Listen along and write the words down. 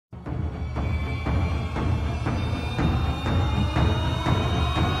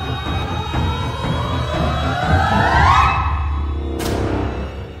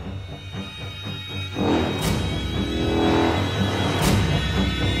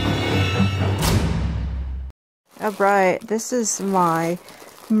Alright, this is my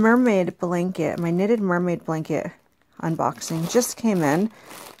mermaid blanket, my knitted mermaid blanket unboxing. Just came in.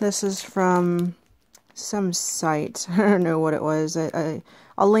 This is from some site. I don't know what it was.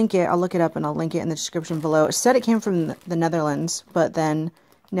 I'll link it. I'll look it up and I'll link it in the description below. It said it came from the Netherlands, but then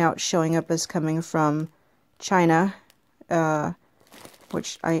now it's showing up as coming from China,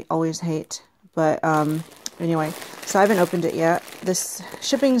 which I always hate. But anyway, so I haven't opened it yet. This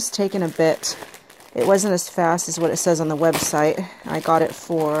shipping's taken a bit. It wasn't as fast as what it says on the website. I got it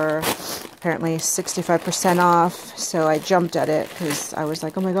for apparently 65% off, so I jumped at it because I was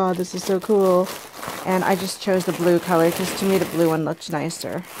like, oh my god, this is so cool. And I just chose the blue color because to me the blue one looked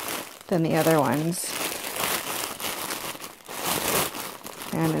nicer than the other ones.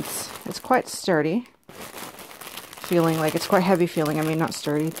 And it's quite sturdy. Feeling like it's quite heavy feeling. I mean, not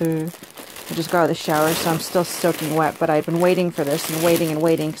sturdy. I just got out of the shower, so I'm still soaking wet, but I've been waiting for this and waiting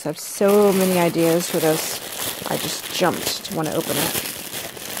because I have so many ideas for this. I just jumped to want to open it.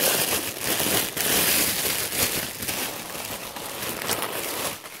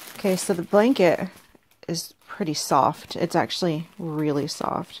 Okay, so the blanket is pretty soft. It's actually really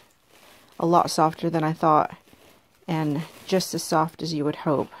soft. A lot softer than I thought, and just as soft as you would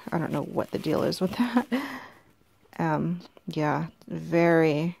hope. I don't know what the deal is with that. Yeah,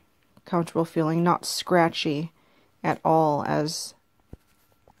 very comfortable feeling, not scratchy at all as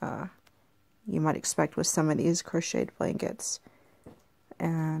you might expect with some of these crocheted blankets.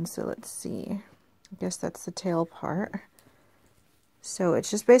 And so let's see, I guess that's the tail part. So it's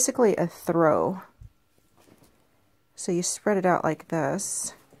just basically a throw. So you spread it out like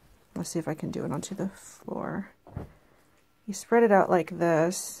this. Let's see if I can do it onto the floor. You spread it out like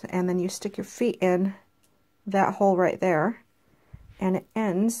this, and then you stick your feet in that hole right there, and it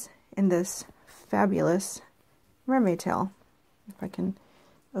ends in this fabulous mermaid tail. If I can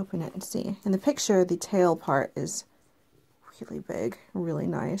open it and see. In the picture, the tail part is really big, really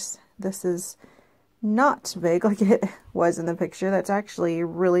nice. This is not big like it was in the picture. That's actually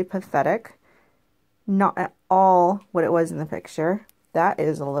really pathetic. Not at all what it was in the picture. That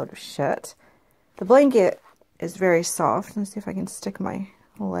is a load of shit. The blanket is very soft. Let's see if I can stick my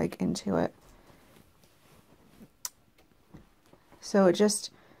leg into it. So it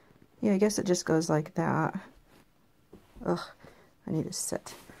just, yeah, I guess it just goes like that. Ugh, I need to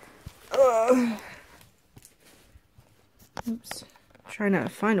sit. Ugh. Oops. I'm trying to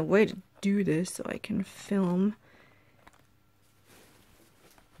find a way to do this so I can film.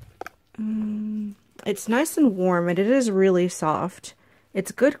 It's nice and warm, and it is really soft.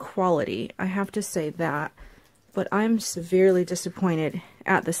 It's good quality, I have to say that. But I'm severely disappointed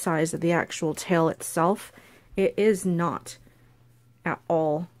at the size of the actual tail itself. It is not at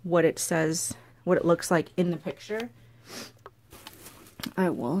all what it says, what it looks like in the picture. I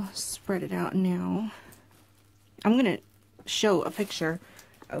will spread it out now. I'm gonna show a picture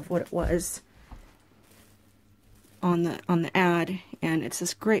of what it was on the ad, and it's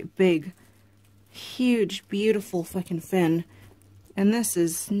this great big, huge, beautiful fucking fin, and this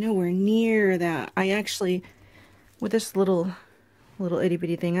is nowhere near that. I actually, with this little itty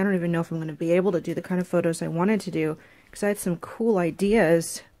bitty thing, I don't even know if I'm going to be able to do the kind of photos I wanted to do, because I had some cool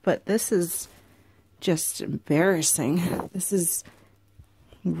ideas, but this is just embarrassing. This is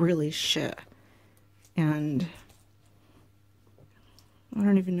really shit. And I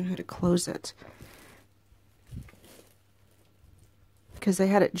don't even know how to close it, because I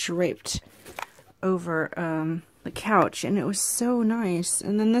had it draped over the couch, and it was so nice.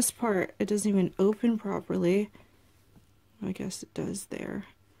 And then this part, it doesn't even open properly. I guess it does there.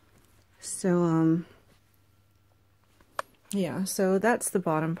 So, yeah, so that's the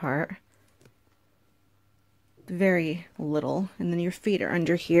bottom part. Very little. And then your feet are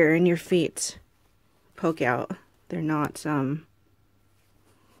under here, and your feet poke out. They're not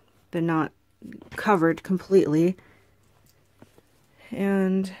covered completely.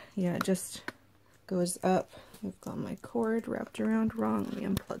 And, yeah, it just goes up. I've got my cord wrapped around wrong. Let me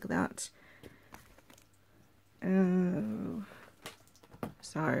unplug that. Oh,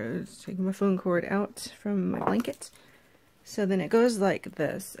 sorry, I was taking my phone cord out from my blanket. So then it goes like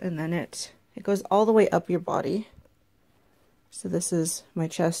this, and then it goes all the way up your body. So this is my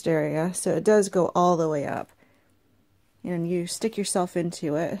chest area, so it does go all the way up. And you stick yourself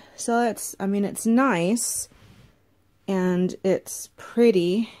into it. So that's, I mean, it's nice, and it's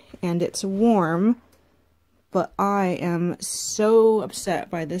pretty, and it's warm, but I am so upset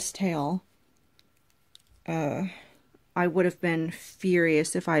by this tail. I would have been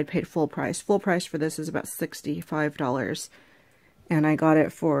furious if I had paid full price. Full price for this is about $65, and I got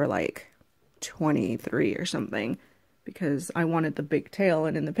it for like $23 or something, because I wanted the big tail,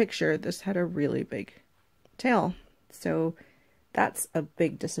 and in the picture this had a really big tail. So that's a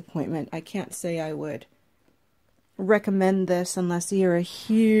big disappointment. I can't say I would recommend this unless you're a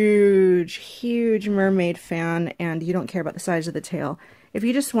huge mermaid fan and you don't care about the size of the tail. If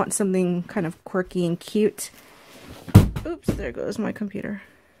you just want something kind of quirky and cute, oops, there goes my computer.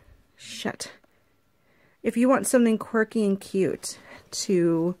 Shit. If you want something quirky and cute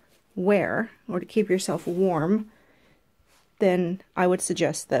to wear or to keep yourself warm, then I would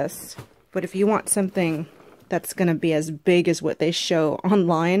suggest this. But if you want something that's going to be as big as what they show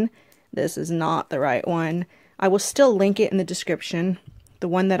online, this is not the right one. I will still link it in the description, the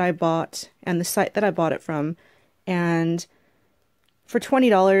one that I bought and the site that I bought it from. And for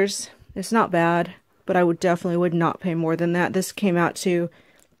 $20, it's not bad, but I definitely would not pay more than that. This came out to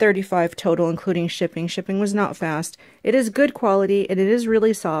 $35 total, including shipping. Shipping was not fast. It is good quality and it is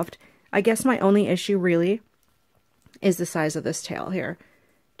really soft. I guess my only issue really is the size of this tail here,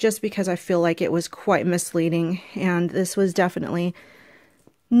 just because I feel like it was quite misleading, and this was definitely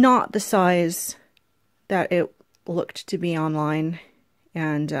not the size that it looked to be online,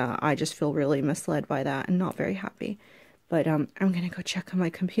 and I just feel really misled by that and not very happy. But I'm gonna go check on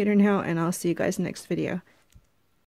my computer now, and I'll see you guys next video.